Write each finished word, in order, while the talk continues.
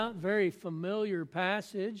Very familiar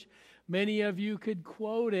passage. Many of you could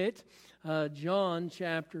quote it. John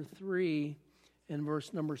chapter 3 and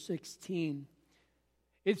verse number 16.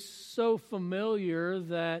 It's so familiar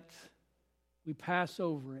that we pass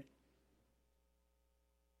over it.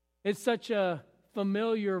 It's such a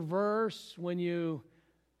familiar verse. When you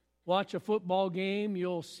watch a football game,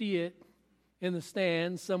 you'll see it in the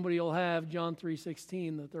stands. Somebody will have John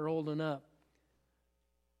 3:16 that they're holding up.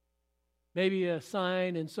 Maybe a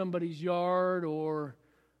sign in somebody's yard or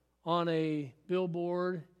on a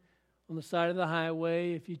billboard on the side of the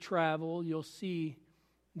highway. If you travel, you'll see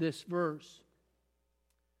this verse.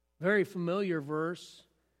 Very familiar verse.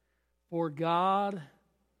 For God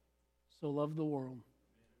so loved the world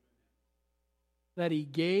that He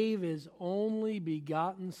gave His only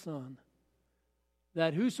begotten Son,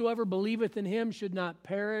 that whosoever believeth in Him should not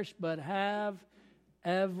perish but have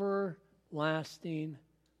everlasting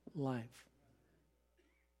life.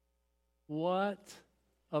 What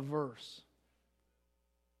a verse.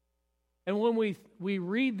 And when we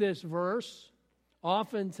read this verse,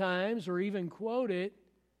 oftentimes, or even quote it,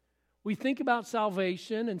 we think about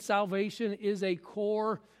salvation, and salvation is a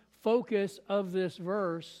core focus of this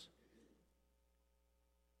verse.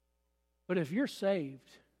 But if you're saved,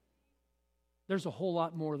 there's a whole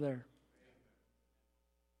lot more there.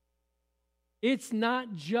 It's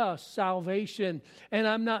not just salvation, and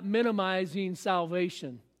I'm not minimizing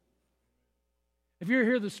salvation. If you're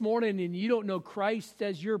here this morning and you don't know Christ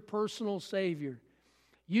as your personal Savior,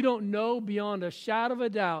 you don't know beyond a shadow of a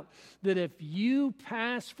doubt that if you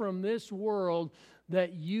pass from this world,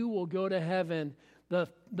 that you will go to heaven.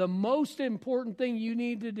 The most important thing you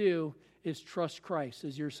need to do is trust Christ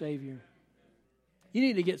as your Savior. You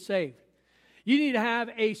need to get saved. You need to have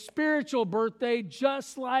a spiritual birthday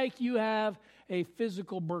just like you have a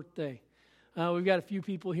physical birthday. We've got a few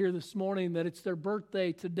people here this morning that it's their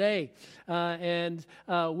birthday today. And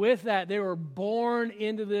with that, they were born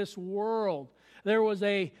into this world. There was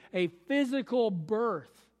a physical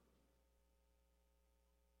birth.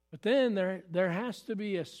 But then there has to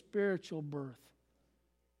be a spiritual birth.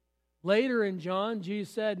 Later in John,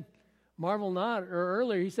 Jesus said, marvel not, or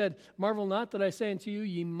earlier he said, marvel not that I say unto you,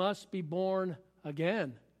 ye must be born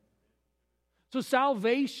again. So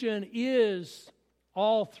salvation is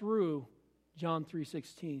all through John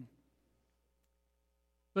 3:16.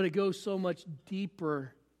 But it goes so much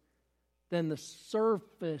deeper than the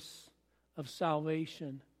surface of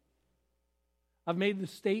salvation. I've made the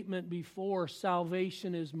statement before,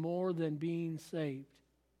 salvation is more than being saved.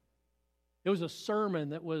 It was a sermon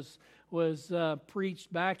that was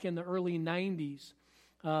preached back in the early 90s.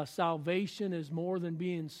 Salvation is more than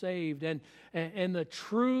being saved. And the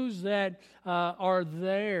truths that are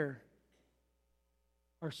there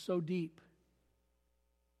are so deep.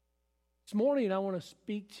 This morning I want to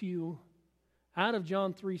speak to you out of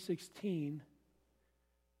John 3:16,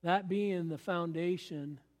 that being the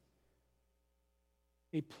foundation,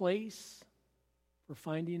 a place for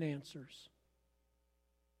finding answers.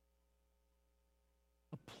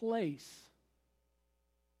 A place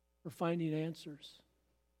for finding answers.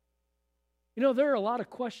 You know, there are a lot of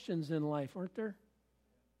questions in life, aren't there?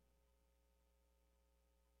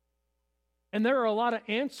 And there are a lot of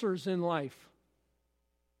answers in life.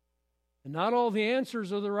 And not all the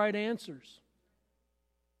answers are the right answers.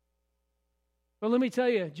 But let me tell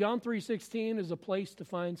you, John 3:16 is a place to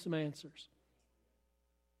find some answers.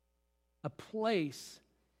 A place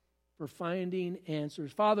for finding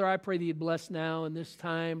answers. Father, I pray that you'd bless now in this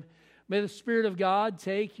time. May the Spirit of God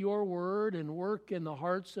take your word and work in the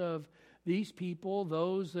hearts of these people,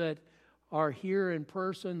 those that are here in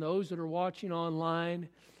person, those that are watching online.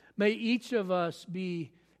 May each of us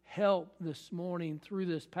be helped this morning through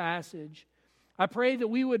this passage. I pray that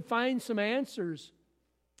we would find some answers,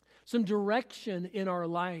 some direction in our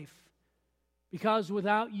life. Because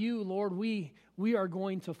without you, Lord, we are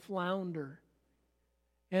going to flounder.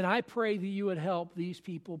 And I pray that you would help these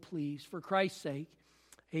people, please. For Christ's sake,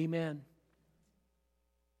 amen.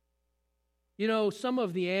 You know, some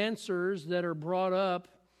of the answers that are brought up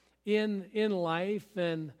in life,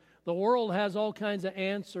 and the world has all kinds of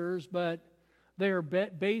answers, but they are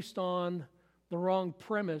based on the wrong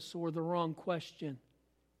premise or the wrong question.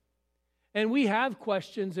 And we have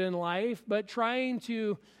questions in life, but trying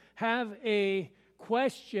to have a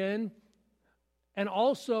question and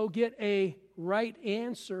also get a right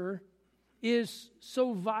answer is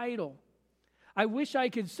so vital. I wish I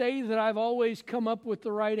could say that I've always come up with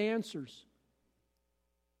the right answers.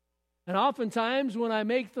 And oftentimes when I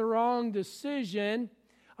make the wrong decision,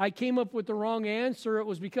 I came up with the wrong answer. It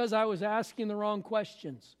was because I was asking the wrong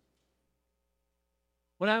questions.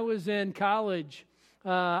 When I was in college,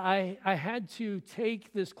 I had to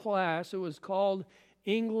take this class. It was called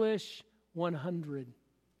English 100. Does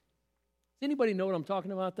anybody know what I'm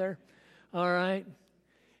talking about there? All right.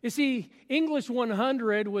 You see, English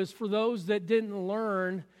 100 was for those that didn't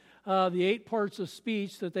learn the 8 parts of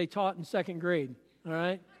speech that they taught in second grade. All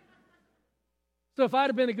right. So if I'd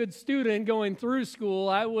have been a good student going through school,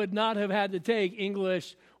 I would not have had to take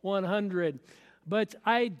English 100. But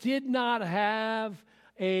I did not have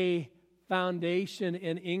a foundation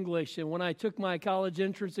in English. And when I took my college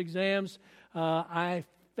entrance exams, I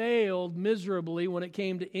failed miserably when it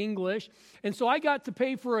came to English. And so I got to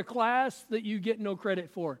pay for a class that you get no credit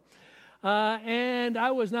for. And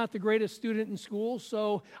I was not the greatest student in school,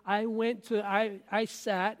 so I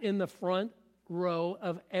sat in the front row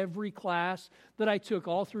of every class that I took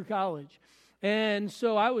all through college. And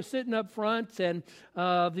so I was sitting up front, and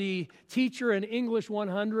the teacher in English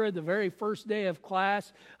 100, the very first day of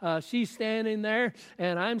class, she's standing there,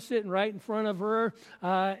 and I'm sitting right in front of her.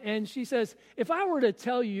 And she says, "If I were to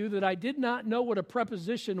tell you that I did not know what a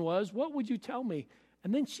preposition was, what would you tell me?"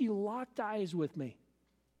 And then she locked eyes with me.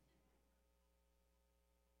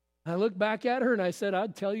 I looked back at her, and I said,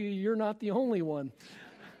 "I'd tell you you're not the only one."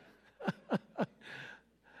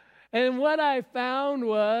 And what I found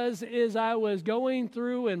is I was going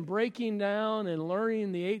through and breaking down and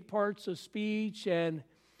learning the 8 parts of speech and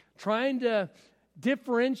trying to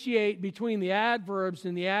differentiate between the adverbs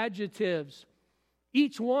and the adjectives.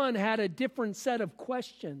 Each one had a different set of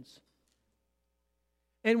questions.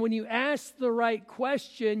 And when you asked the right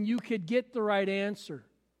question, you could get the right answer.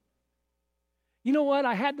 You know what?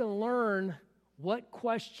 I had to learn what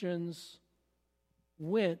questions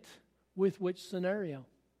went with which scenario.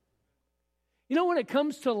 You know, when it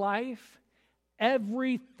comes to life,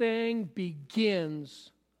 everything begins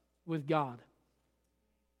with God.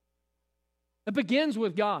 It begins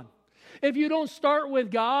with God. If you don't start with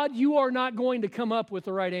God, you are not going to come up with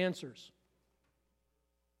the right answers.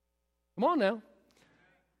 Come on now.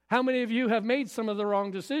 How many of you have made some of the wrong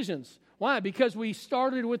decisions? Why? Because we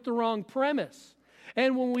started with the wrong premise.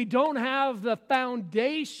 And when we don't have the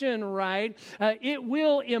foundation right, it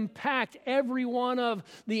will impact every one of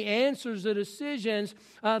the answers, the decisions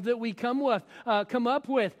that we come up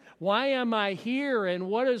with. Why am I here? And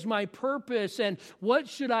what is my purpose? And what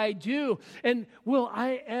should I do? And will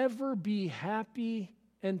I ever be happy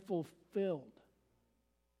and fulfilled?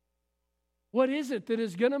 What is it that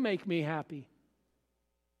is going to make me happy?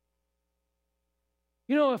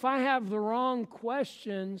 You know, if I have the wrong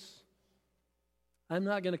questions, I'm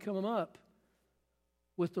not going to come up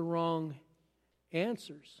with the wrong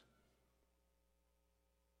answers.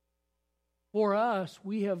 For us,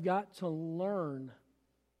 we have got to learn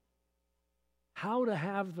how to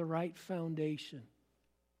have the right foundation.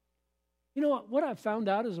 You know what I've found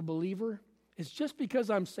out as a believer is just because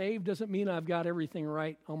I'm saved doesn't mean I've got everything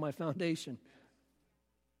right on my foundation.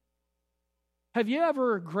 Have you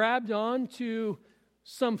ever grabbed on to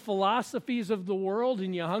some philosophies of the world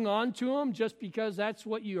and you hung on to them just because that's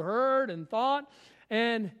what you heard and thought?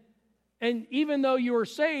 And even though you were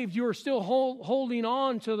saved, you were still holding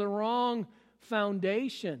on to the wrong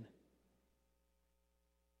foundation.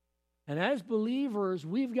 And as believers,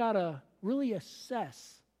 we've got to really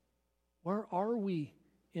assess, where are we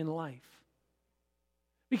in life?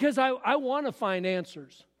 Because I want to find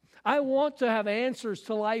answers. I want to have answers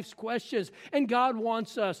to life's questions, and God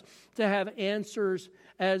wants us to have answers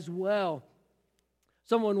as well.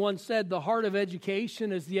 Someone once said, the heart of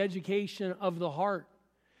education is the education of the heart.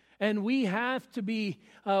 And we have to be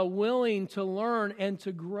willing to learn and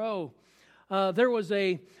to grow. There was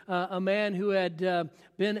a man who had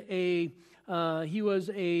been a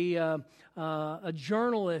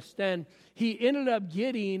journalist, and he ended up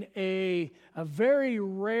getting a very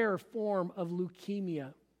rare form of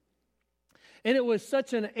leukemia. And it was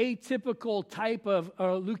such an atypical type of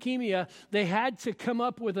leukemia, they had to come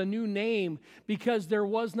up with a new name because there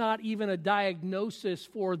was not even a diagnosis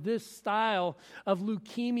for this style of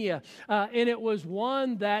leukemia. And it was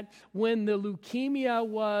one that when the leukemia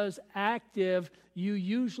was active, you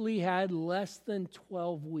usually had less than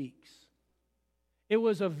 12 weeks. It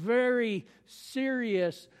was a very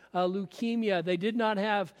serious leukemia. They did not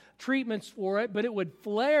have treatments for it, but it would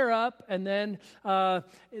flare up, and then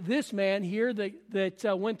this man here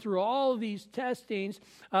that went through all of these testings,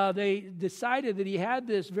 they decided that he had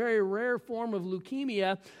this very rare form of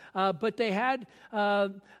leukemia, but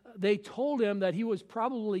they told him that he was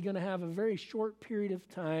probably going to have a very short period of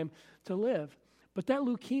time to live. But that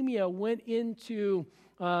leukemia went into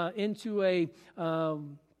a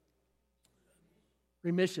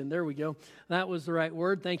remission. There we go. That was the right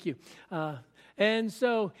word. Thank you. And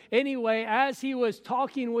so anyway, as he was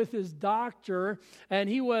talking with his doctor, and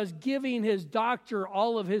he was giving his doctor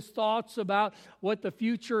all of his thoughts about what the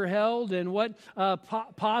future held and what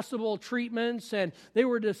possible treatments, and they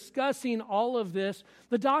were discussing all of this,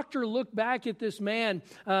 the doctor looked back at this man,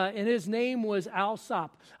 and his name was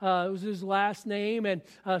Alsop. It was his last name, and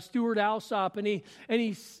Stuart Alsop, and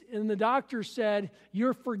the doctor said,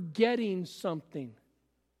 "You're forgetting something."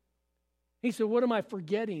 He said, "What am I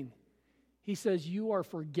forgetting?" He says, "You are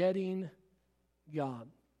forgetting God."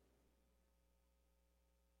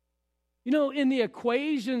 You know, in the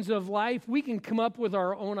equations of life, we can come up with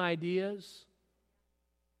our own ideas.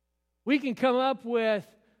 We can come up with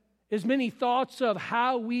as many thoughts of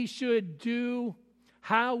how we should do,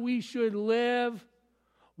 how we should live,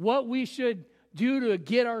 what we should do to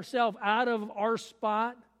get ourselves out of our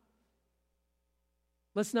spot.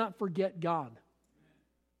 Let's not forget God.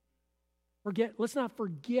 Let's not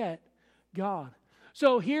forget God.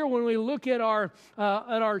 So here, when we look at our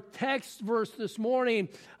text verse this morning,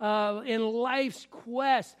 in life's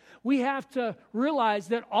quest, we have to realize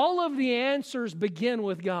that all of the answers begin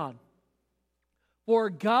with God. For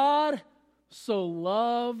God so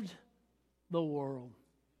loved the world.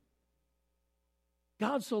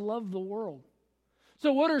 God so loved the world.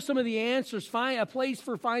 So what are some of the answers? Find a place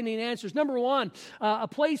for finding answers. Number one, a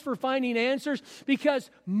place for finding answers, because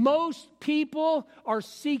most people are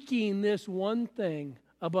seeking this one thing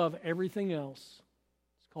above everything else.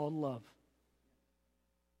 It's called love.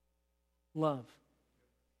 Love.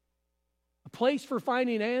 A place for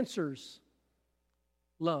finding answers.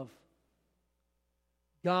 Love.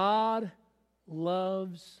 God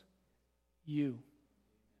loves you.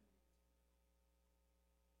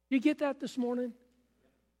 You get that this morning?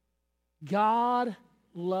 God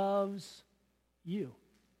loves you.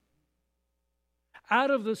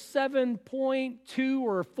 Out of the 7.2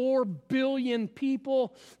 or 4 billion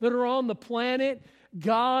people that are on the planet,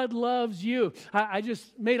 God loves you. I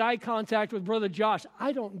just made eye contact with Brother Josh.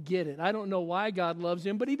 I don't get it. I don't know why God loves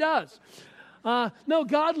him, but he does. No,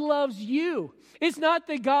 God loves you. It's not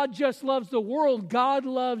that God just loves the world. God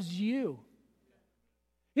loves you.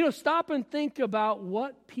 You know, stop and think about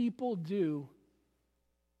what people do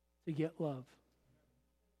to get love.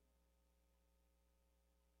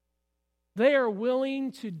 They are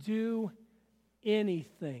willing to do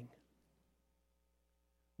anything.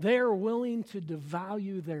 They are willing to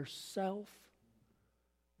devalue their self.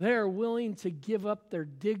 They are willing to give up their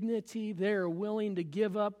dignity. They are willing to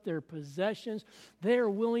give up their possessions. They are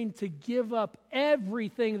willing to give up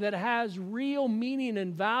everything that has real meaning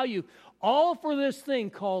and value, all for this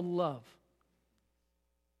thing called love.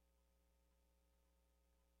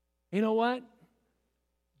 You know what?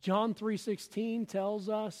 John 3:16 tells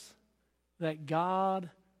us that God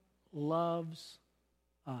loves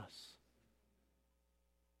us.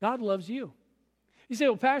 God loves you. You say,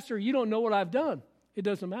 "Well, Pastor, you don't know what I've done." It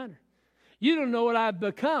doesn't matter. You don't know what I've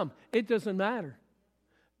become. It doesn't matter.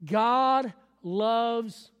 God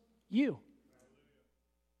loves you.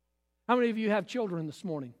 How many of you have children this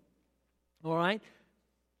morning? All right.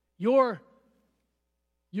 Your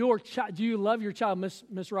child, do you love your child?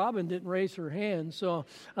 Miss Robin didn't raise her hand, so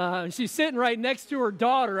she's sitting right next to her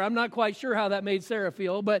daughter. I'm not quite sure how that made Sarah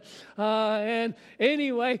feel, but and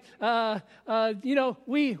anyway, you know,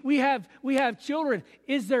 we have children.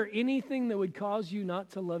 Is there anything that would cause you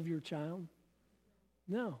not to love your child?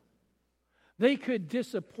 No. They could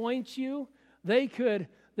disappoint you. They could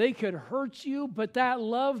hurt you, but that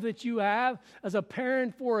love that you have as a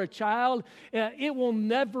parent for a child, it will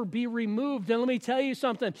never be removed. And let me tell you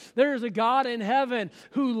something. There's a God in heaven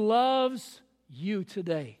who loves you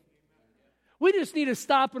today. We just need to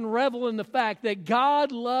stop and revel in the fact that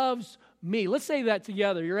God loves me. Let's say that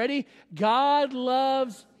together. You ready? God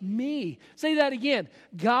loves me. Say that again.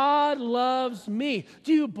 God loves me.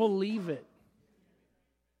 Do you believe it?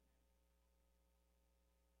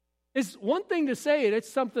 It's one thing to say it, it's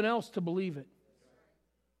something else to believe it.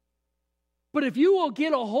 But if you will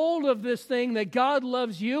get a hold of this thing that God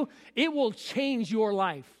loves you, it will change your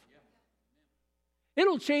life.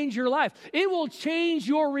 It'll change your life. It will change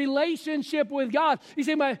your relationship with God. You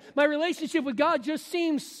say, my relationship with God just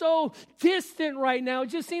seems so distant right now. It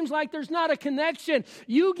just seems like there's not a connection.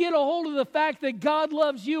 You get a hold of the fact that God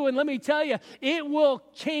loves you, and let me tell you, it will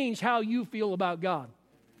change how you feel about God.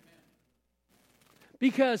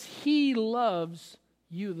 Because He loves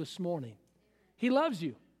you this morning. He loves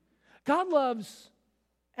you. God loves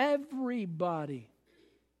everybody.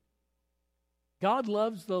 God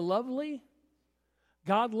loves the lovely.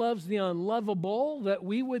 God loves the unlovable that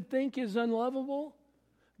we would think is unlovable.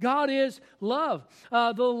 God is love.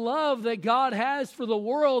 The love that God has for the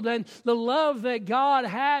world and the love that God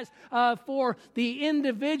has for the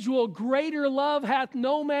individual. Greater love hath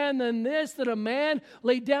no man than this, that a man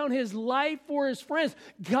lay down his life for his friends.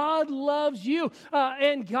 God loves you.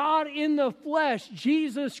 And God in the flesh,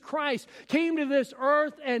 Jesus Christ, came to this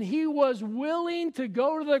earth and he was willing to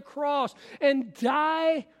go to the cross and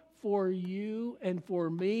die for you and for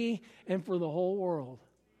me and for the whole world.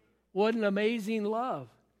 What an amazing love.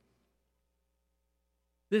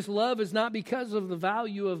 This love is not because of the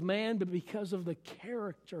value of man, but because of the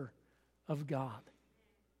character of God.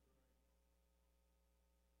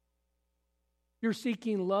 You're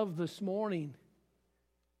seeking love this morning.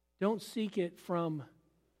 Don't seek it from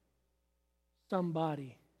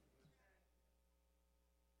somebody.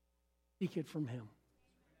 Seek it from Him.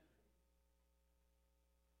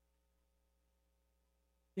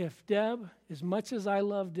 If Deb, as much as I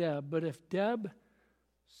love Deb, but if Deb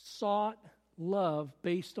sought love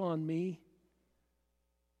based on me,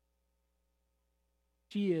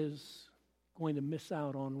 she is going to miss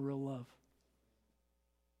out on real love.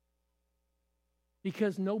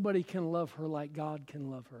 Because nobody can love her like God can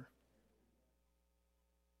love her.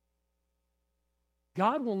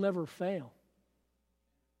 God will never fail.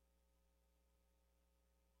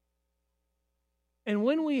 And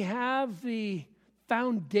when we have the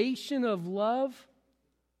foundation of love,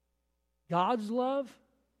 God's love,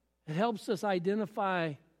 it helps us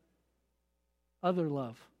identify other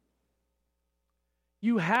love.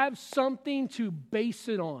 You have something to base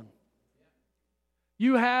it on.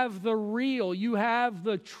 You have the real. You have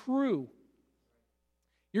the true.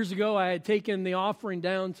 Years ago, I had taken the offering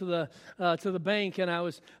down to the bank, and I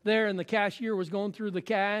was there, and the cashier was going through the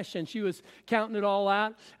cash, and she was counting it all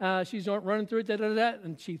out. She's running through it,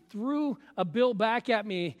 and she threw a bill back at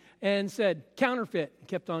me and said, "Counterfeit," and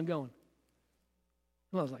kept on going.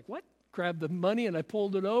 And I was like, "What?" Grabbed the money and I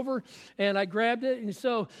pulled it over and I grabbed it. And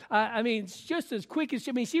so, it's just as quick as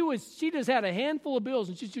she just had a handful of bills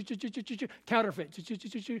and counterfeit,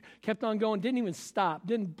 kept on going, didn't even stop,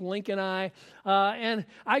 didn't blink an eye. And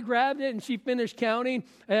I grabbed it and she finished counting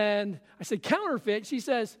and I said, "Counterfeit?" She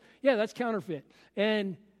says, "Yeah, that's counterfeit."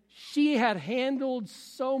 And she had handled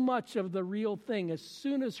so much of the real thing. As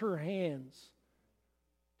soon as her hands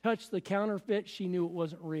touched the counterfeit, she knew it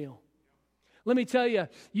wasn't real. Let me tell you,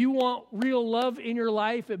 you want real love in your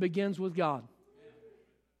life, it begins with God.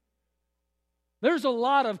 There's a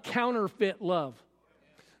lot of counterfeit love.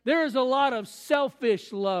 There's a lot of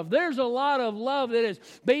selfish love. There's a lot of love that is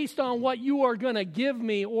based on what you are going to give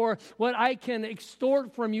me or what I can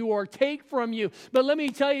extort from you or take from you. But let me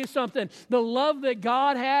tell you something. The love that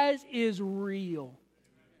God has is real.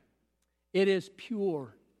 It is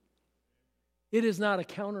pure. It is not a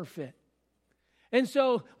counterfeit. And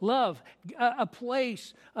so, love, a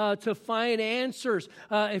place to find answers.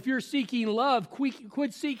 If you're seeking love,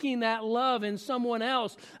 quit seeking that love in someone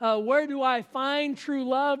else. Where do I find true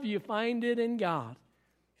love? You find it in God.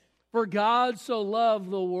 For God so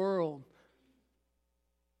loved the world.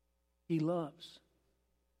 He loves.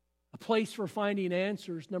 A place for finding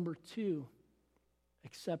answers. Number 2,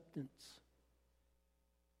 acceptance.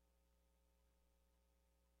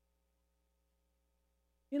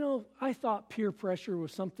 You know, I thought peer pressure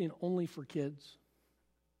was something only for kids.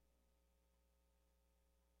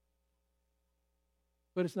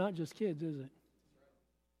 But it's not just kids, is it?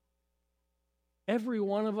 Every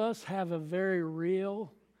one of us have a very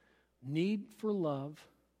real need for love,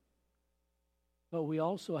 but we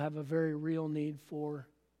also have a very real need for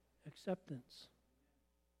acceptance.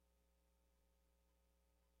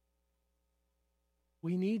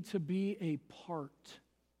 We need to be a part.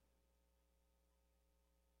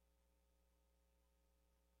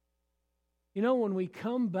 You know, when we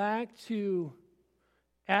come back to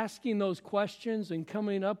asking those questions and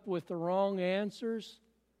coming up with the wrong answers,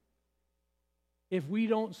 if we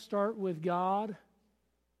don't start with God,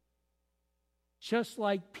 just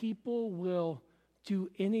like people will do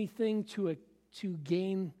anything to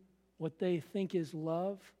gain what they think is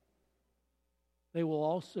love, they will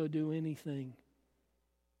also do anything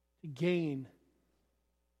to gain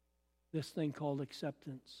this thing called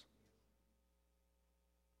acceptance.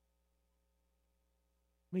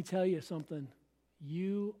 Let me tell you something.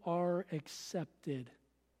 You are accepted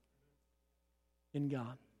in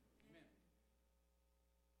God.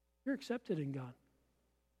 You're accepted in God.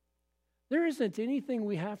 There isn't anything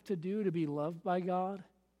we have to do to be loved by God,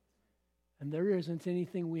 and there isn't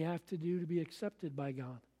anything we have to do to be accepted by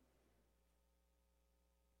God.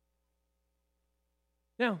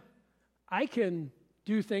 Now, I can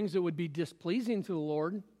do things that would be displeasing to the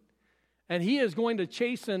Lord, and He is going to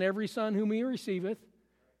chasten every son whom He receiveth.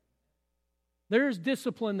 There's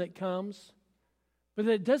discipline that comes, but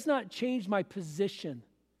it does not change my position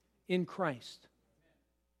in Christ.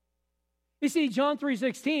 You see, John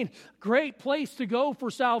 3:16, great place to go for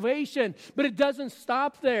salvation, but it doesn't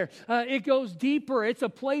stop there. It goes deeper. It's a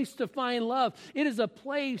place to find love. It is a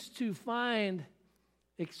place to find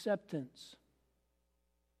acceptance.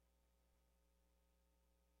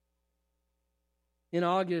 In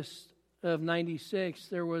August of 96,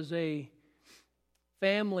 there was a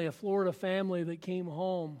family, a Florida family that came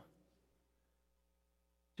home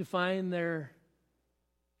to find their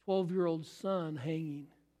 12-year-old son hanging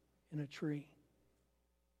in a tree.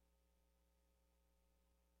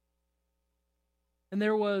 And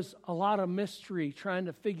there was a lot of mystery trying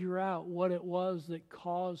to figure out what it was that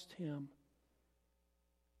caused him.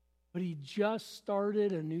 But he just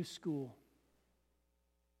started a new school.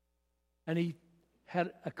 And he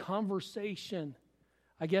had a conversation.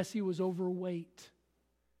 I guess he was overweight.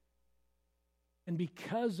 And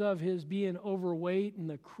because of his being overweight and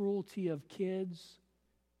the cruelty of kids,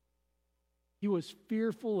 he was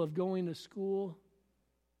fearful of going to school.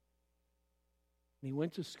 And he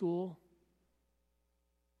went to school.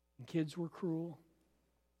 And kids were cruel.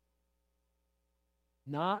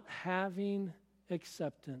 Not having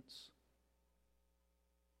acceptance.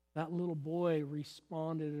 That little boy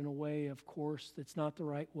responded in a way, of course, that's not the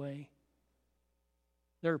right way.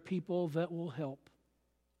 There are people that will help.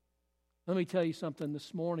 Let me tell you something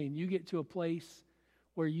this morning. You get to a place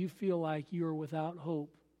where you feel like you are without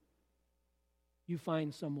hope. You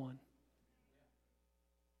find someone.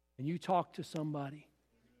 And you talk to somebody.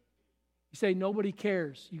 You say, nobody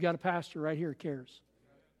cares. You got a pastor right here who cares.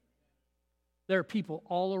 There are people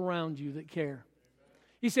all around you that care.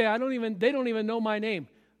 You say, they don't even know my name.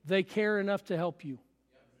 They care enough to help you.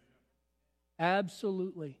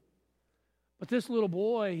 Absolutely. But this little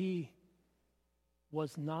boy, he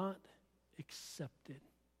was not accepted.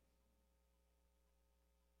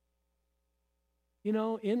 You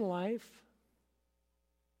know, in life,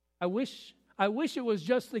 I wish it was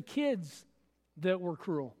just the kids that were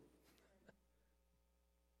cruel.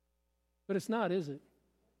 But it's not, is it?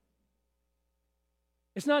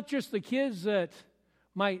 It's not just the kids that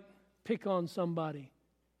might pick on somebody.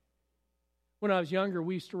 When I was younger,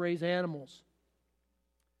 we used to raise animals.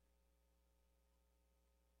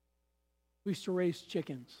 We used to raise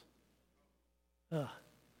chickens.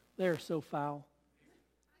 They're so foul.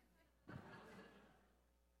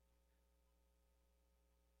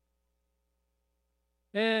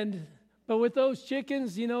 But with those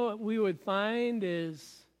chickens, you know what we would find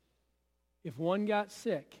is if one got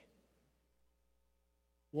sick,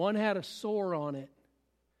 one had a sore on it,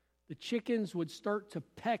 the chickens would start to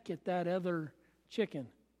peck at that other chicken.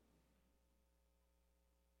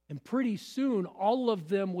 And pretty soon, all of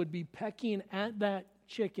them would be pecking at that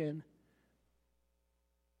chicken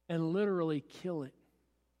and literally kill it.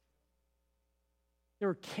 They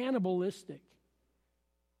were cannibalistic.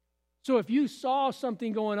 So if you saw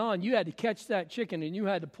something going on, you had to catch that chicken and you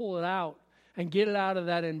had to pull it out and get it out of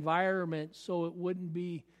that environment so it wouldn't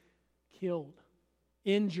be killed,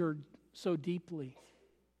 injured so deeply.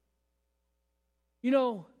 You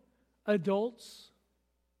know, adults,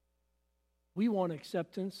 we want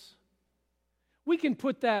acceptance. We can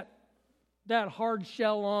put that hard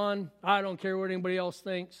shell on. I don't care what anybody else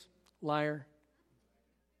thinks. Liar.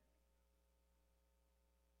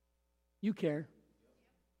 You care.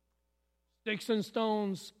 Sticks and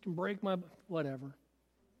stones can break my... whatever.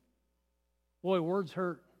 Boy, words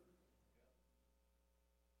hurt.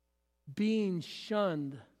 Being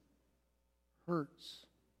shunned hurts.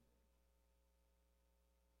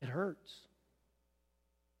 It hurts.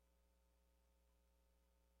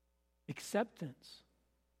 Acceptance.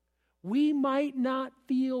 We might not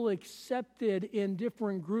feel accepted in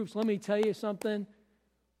different groups. Let me tell you something.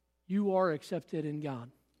 You are accepted in God. Amen.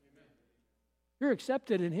 You're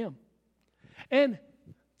accepted in Him. And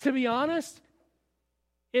to be honest,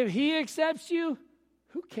 if He accepts you,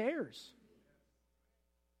 who cares?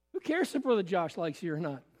 Who cares if Brother Josh likes you or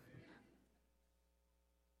not?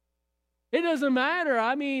 It doesn't matter.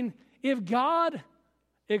 I mean, if God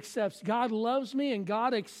accepts, God loves me and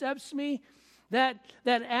God accepts me, that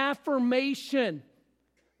affirmation,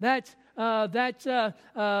 that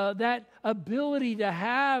ability to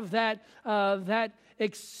have that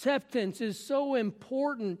acceptance is so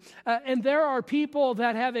important. And there are people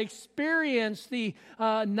that have experienced the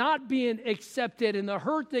not being accepted and the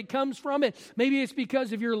hurt that comes from it. Maybe it's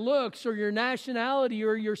because of your looks or your nationality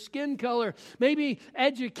or your skin color. Maybe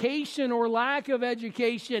education or lack of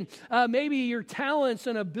education. Maybe your talents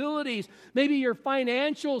and abilities. Maybe your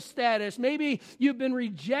financial status. Maybe you've been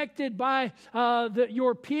rejected by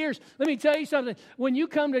your peers. Let me tell you something. When you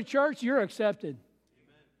come to church, you're accepted.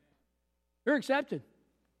 You're accepted.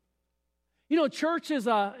 You know, church is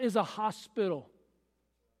a hospital.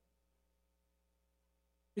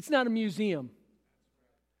 It's not a museum.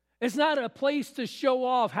 It's not a place to show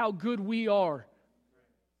off how good we are.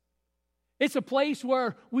 It's a place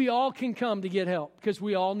where we all can come to get help because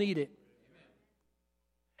we all need it.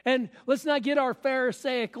 And let's not get our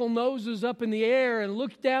pharisaical noses up in the air and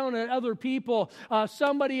look down at other people.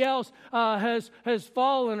 Somebody else has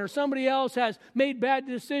fallen or somebody else has made bad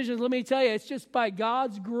decisions. Let me tell you, it's just by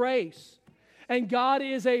God's grace. And God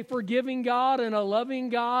is a forgiving God and a loving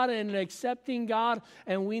God and an accepting God,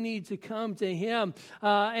 and we need to come to Him.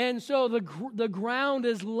 And so the ground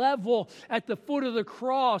is level at the foot of the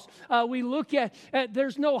cross. We look at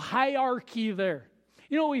there's no hierarchy there.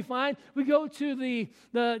 You know what we find? We go to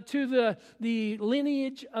the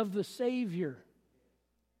lineage of the Savior.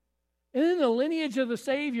 And in the lineage of the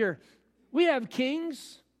Savior, we have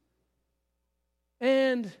kings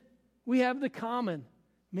and we have the common,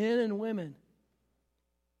 men and women.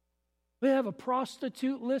 We have a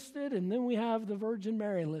prostitute listed, and then we have the Virgin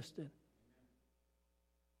Mary listed.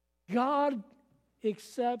 God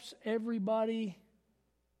accepts everybody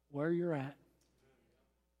where you're at.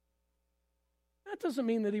 That doesn't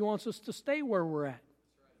mean that He wants us to stay where we're at.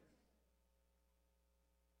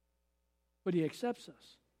 But He accepts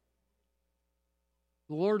us.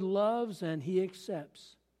 The Lord loves and He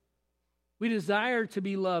accepts. We desire to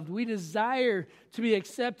be loved. We desire to be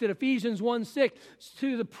accepted. Ephesians 1:6,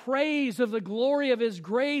 to the praise of the glory of His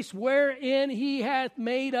grace, wherein He hath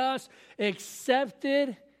made us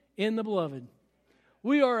accepted in the Beloved.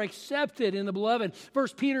 We are accepted in the Beloved. 1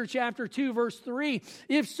 Peter chapter 2, verse 3.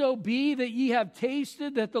 If so be that ye have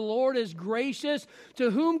tasted that the Lord is gracious, to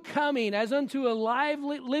whom coming as unto a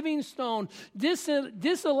living stone,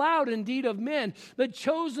 disallowed indeed of men, but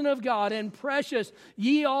chosen of God and precious,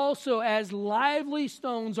 ye also as lively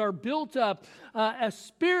stones are built up a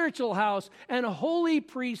spiritual house and a holy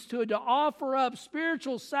priesthood to offer up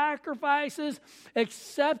spiritual sacrifices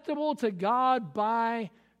acceptable to God by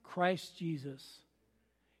Christ Jesus.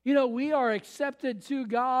 You know, we are accepted to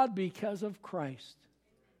God because of Christ.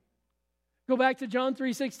 Go back to John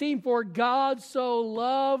 3:16. For God so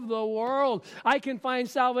loved the world. I can find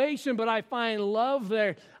salvation, but I find love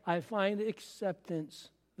there. I find acceptance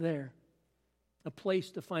there. A place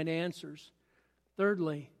to find answers.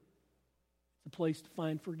 Thirdly, a place to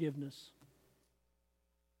find forgiveness.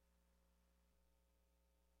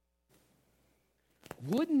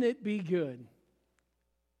 Wouldn't it be good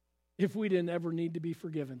if we didn't ever need to be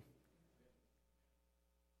forgiven?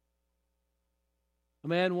 A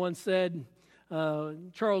man once said,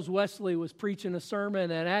 Charles Wesley was preaching a sermon,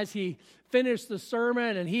 and as he finished the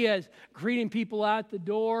sermon and he is greeting people out the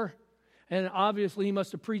door, and obviously he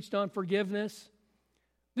must have preached on forgiveness,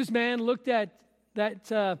 this man looked at that,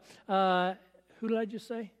 who did I just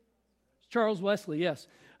say? Charles Wesley, yes.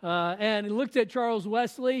 And he looked at Charles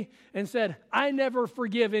Wesley and said, I never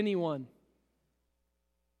forgive anyone.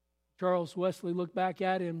 Charles Wesley looked back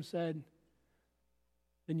at him and said,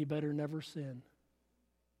 then you better never sin.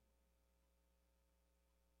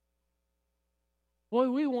 Boy,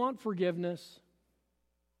 we want forgiveness.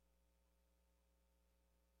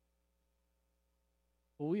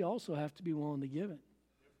 But we also have to be willing to give it.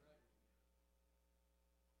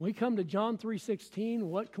 When we come to John 3:16,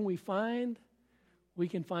 what can we find? We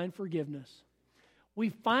can find forgiveness. We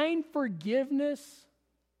find forgiveness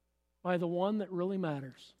by the one that really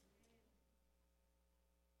matters.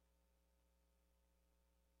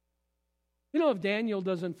 You know, if Daniel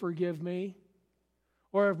doesn't forgive me,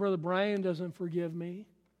 or if Brother Brian doesn't forgive me,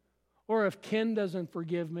 or if Ken doesn't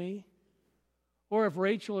forgive me, or if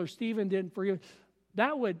Rachel or Stephen didn't forgive me,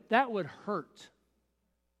 that would hurt.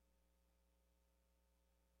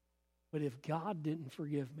 But if God didn't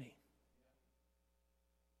forgive me,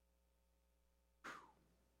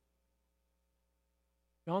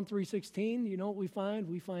 John 3:16, you know what we find?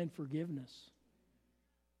 We find forgiveness.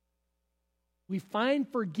 We find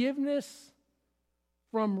forgiveness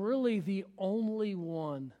from really the only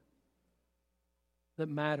one that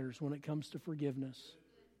matters when it comes to forgiveness.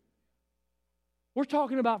 We're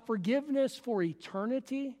talking about forgiveness for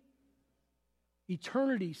eternity's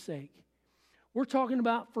sake. We're talking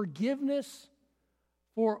about forgiveness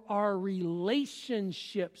for our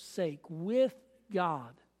relationship's sake with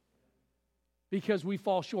God, because we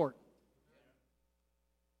fall short.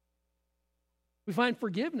 We find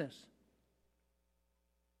forgiveness.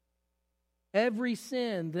 Every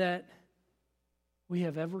sin that we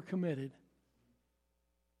have ever committed,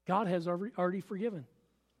 God has already forgiven.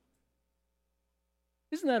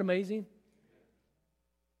 Isn't that amazing?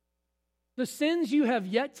 The sins you have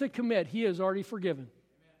yet to commit, He has already forgiven.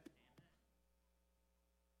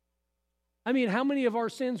 I mean, how many of our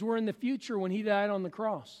sins were in the future when He died on the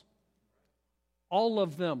cross? All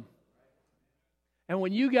of them. And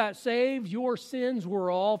when you got saved, your sins were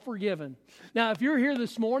all forgiven. Now, if you're here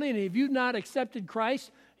this morning and if you've not accepted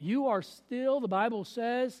Christ, you are still, the Bible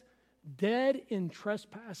says, dead in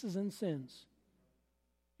trespasses and sins.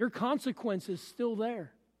 Your consequence is still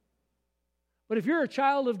there. But if you're a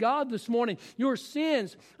child of God this morning, your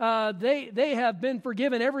sins, they have been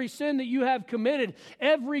forgiven. Every sin that you have committed,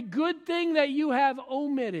 every good thing that you have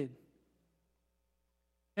omitted,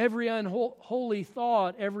 every unholy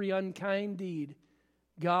thought, every unkind deed,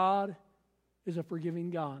 God is a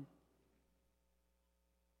forgiving God.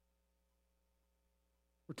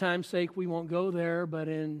 For time's sake, we won't go there, but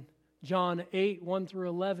in John 8, 1 through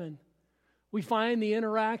 11, we find the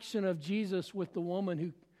interaction of Jesus with the woman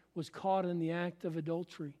who was caught in the act of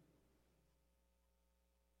adultery.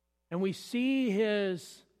 And we see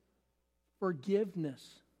His forgiveness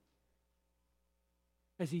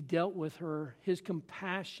as He dealt with her, His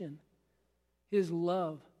compassion, His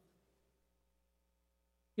love.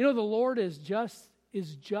 You know, the Lord is just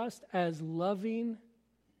as loving,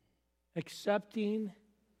 accepting,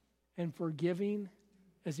 and forgiving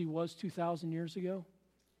as He was 2,000 years ago.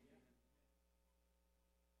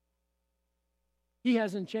 He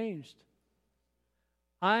hasn't changed.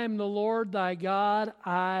 I am the Lord thy God,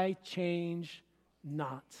 I change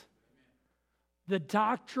not. The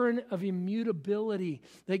doctrine of immutability,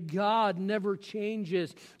 that God never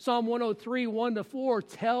changes. Psalm 103, 1-4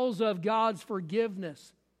 tells of God's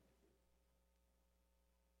forgiveness.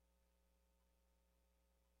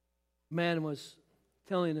 A man was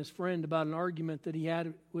telling his friend about an argument that he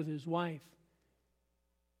had with his wife.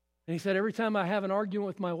 And he said, every time I have an argument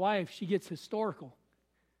with my wife, she gets historical.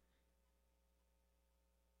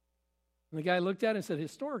 And the guy looked at it and said,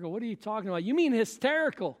 historical? What are you talking about? You mean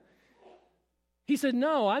hysterical? He said,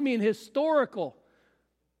 no, I mean historical.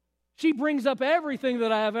 She brings up everything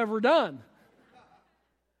that I have ever done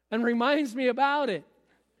and reminds me about it.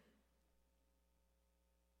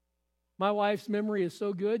 My wife's memory is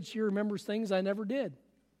so good, she remembers things I never did.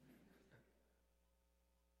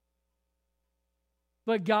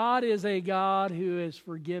 But God is a God who is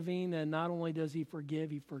forgiving, and not only does He forgive,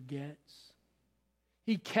 He forgets.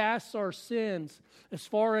 He casts our sins as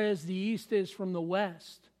far as the east is from the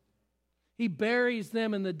west. He buries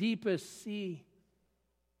them in the deepest sea.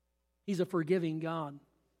 He's a forgiving God.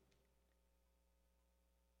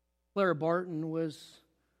 Clara Barton was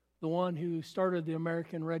the one who started the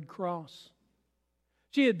American Red Cross.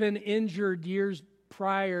 She had been injured years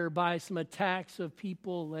prior by some attacks of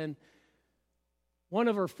people, and one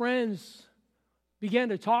of her friends began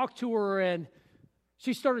to talk to her, and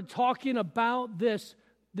she started talking about this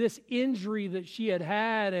injury that she had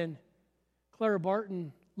had, and Clara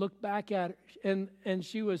Barton looked back at her, and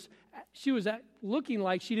she was looking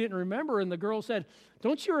like she didn't remember, and the girl said,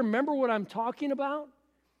 "Don't you remember what I'm talking about?"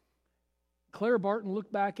 Clara Barton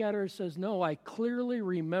looked back at her and says, "No, I clearly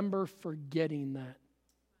remember forgetting that.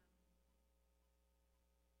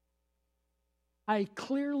 I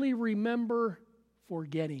clearly remember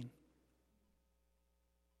forgetting."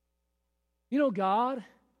 You know, God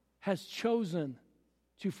has chosen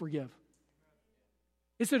to forgive.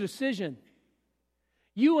 It's a decision.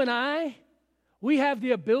 You and I, we have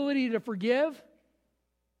the ability to forgive,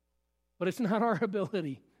 but it's not our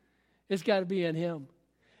ability. It's got to be in Him.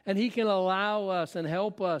 And He can allow us and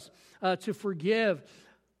help us to forgive.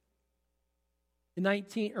 In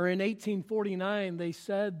 1849, they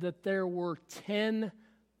said that there were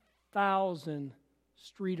 10,000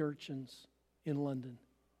 street urchins in London.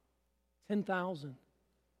 10,000.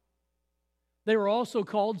 They were also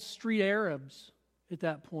called street Arabs at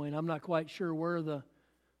that point. I'm not quite sure where the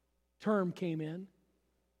term came in.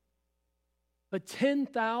 But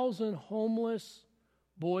 10,000 homeless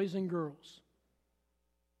boys and girls.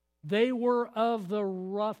 They were of the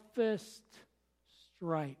roughest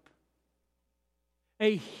stripe.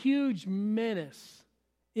 A huge menace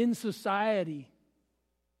in society.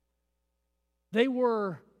 They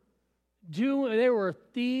were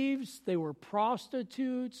thieves, they were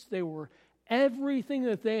prostitutes, they were everything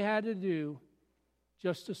that they had to do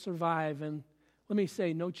just to survive. And let me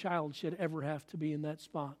say, no child should ever have to be in that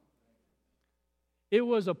spot. It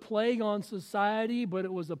was a plague on society, but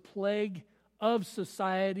it was a plague of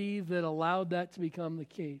society that allowed that to become the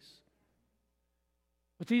case.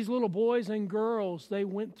 But these little boys and girls, they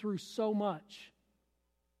went through so much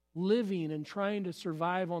living and trying to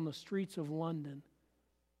survive on the streets of London.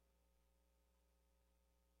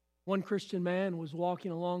 One Christian man was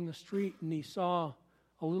walking along the street and he saw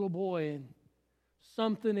a little boy, and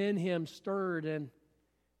something in him stirred, and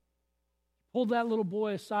pulled that little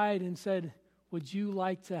boy aside and said, "Would you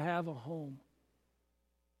like to have a home?"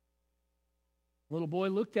 The little boy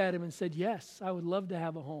looked at him and said, "Yes, I would love to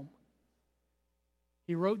have a home."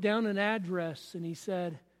 He wrote down an address and he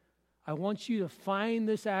said, "I want you to find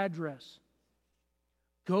this address.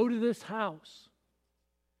 Go to this house.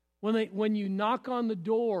 When you knock on the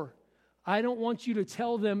door, I don't want you to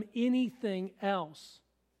tell them anything else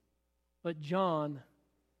but John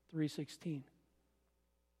 3:16.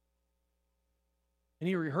 And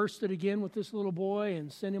he rehearsed it again with this little boy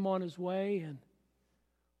and sent him on his way. And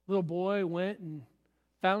the little boy went and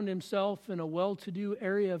found himself in a well-to-do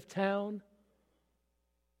area of town.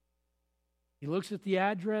 He looks at the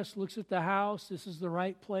address, looks at the house. This is the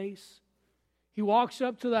right place. He walks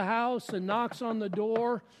up to the house and knocks on the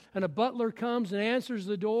door, and a butler comes and answers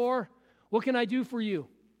the door. "What can I do for you?"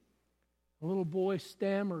 The little boy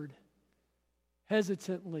stammered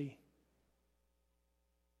hesitantly,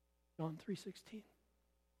 John 3:16.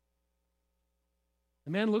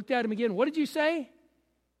 The man looked at him again. "What did you say?"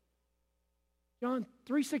 John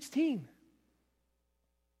 3:16.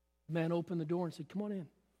 The man opened the door and said, "Come on in."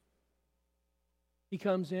 He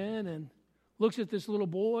comes in and looks at this little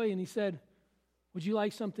boy and he said, "Would you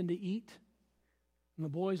like something to eat?" And the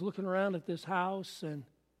boy's looking around at this house and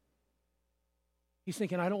he's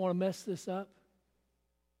thinking, "I don't want to mess this up.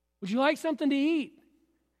 Would you like something to eat?"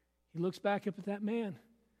 He looks back up at that man.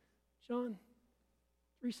 John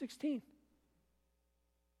 3:16.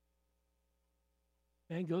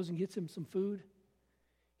 Man goes and gets him some food.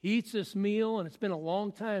 He eats this meal, and it's been a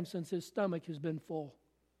long time since his stomach has been full.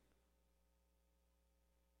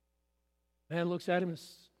 Man looks at him and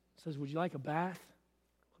says, "Would you like a bath?"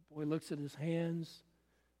 The boy looks at his hands,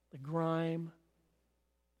 the grime,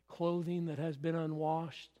 the clothing that has been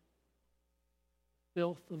unwashed,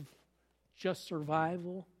 filth of just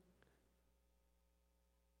survival.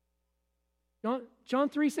 John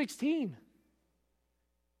 3:16.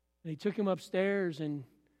 And he took him upstairs and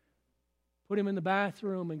put him in the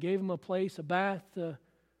bathroom and gave him a bath to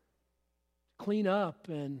clean up,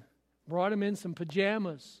 and brought him in some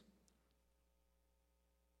pajamas.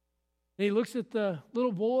 And he looks at the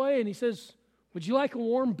little boy and he says, "Would you like a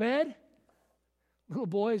warm bed?" Little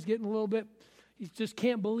boy is getting a little bit, he just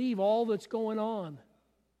can't believe all that's going on.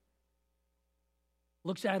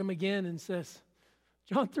 Looks at him again and says,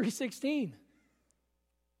 John 3:16.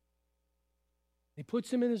 He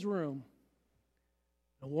puts him in his room,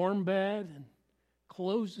 a warm bed, and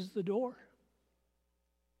closes the door.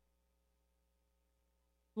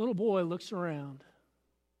 The little boy looks around,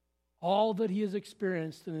 all that he has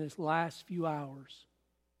experienced in his last few hours,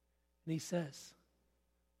 and he says,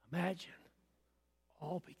 "Imagine,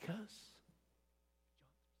 all because."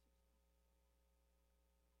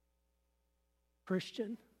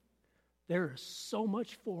 Christian, there is so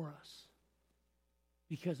much for us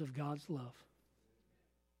because of God's love.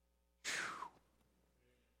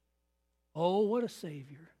 Oh, what a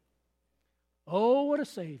Savior. Oh, what a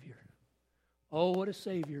Savior. Oh, what a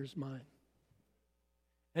Savior is mine.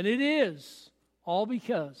 And it is all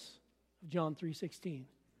because of John 3:16.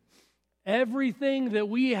 Everything that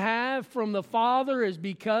we have from the Father is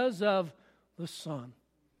because of the Son.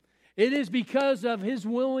 It is because of His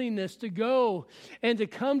willingness to go and to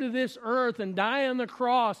come to this earth and die on the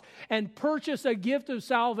cross and purchase a gift of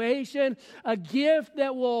salvation, a gift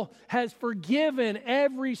that has forgiven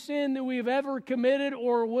every sin that we've ever committed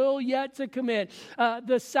or will yet to commit.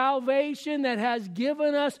 The salvation that has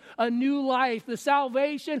given us a new life, the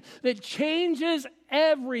salvation that changes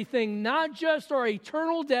everything, not just our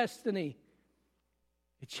eternal destiny.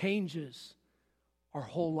 It changes our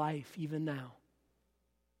whole life even now.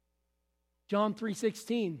 John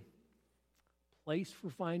 3:16, place for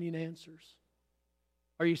finding answers.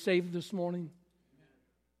 Are you saved this morning?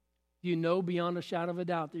 Do you know beyond a shadow of a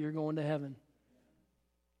doubt that you're going to heaven?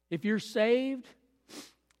 If you're saved,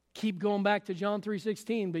 keep going back to John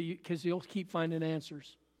 3:16, because you'll keep finding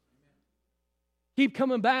answers. Keep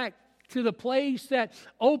coming back to the place that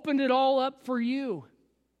opened it all up for you.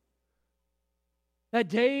 That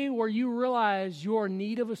day where you realize you're in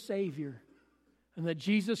need of a Savior, and that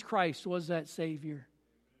Jesus Christ was that Savior.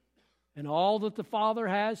 And all that the Father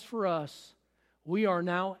has for us We are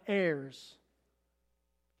now heirs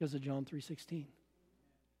because of John 3:16.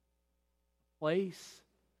 Place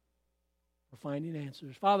for finding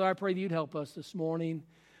answers. Father, I pray that you'd help us this morning.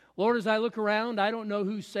 Lord, as I look around, I don't know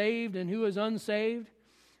who's saved and who is unsaved.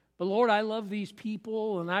 But Lord, I love these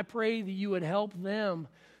people, and I pray that you would help them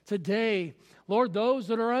today. Lord, those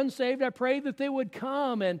that are unsaved, I pray that they would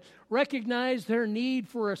come and recognize their need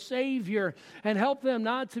for a Savior and help them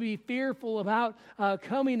not to be fearful about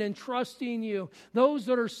coming and trusting you. Those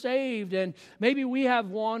that are saved, and maybe we have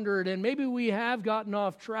wandered and maybe we have gotten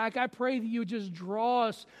off track, I pray that you just draw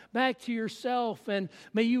us back to yourself, and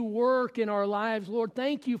may you work in our lives. Lord,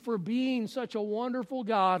 thank you for being such a wonderful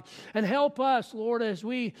God, and help us, Lord, as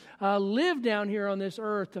we live down here on this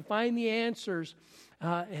earth to find the answers.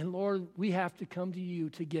 And Lord, we have to come to you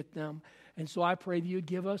to get them. And so I pray that you'd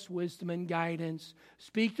give us wisdom and guidance.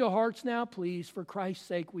 Speak to hearts now, please. For Christ's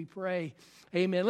sake we pray. Amen.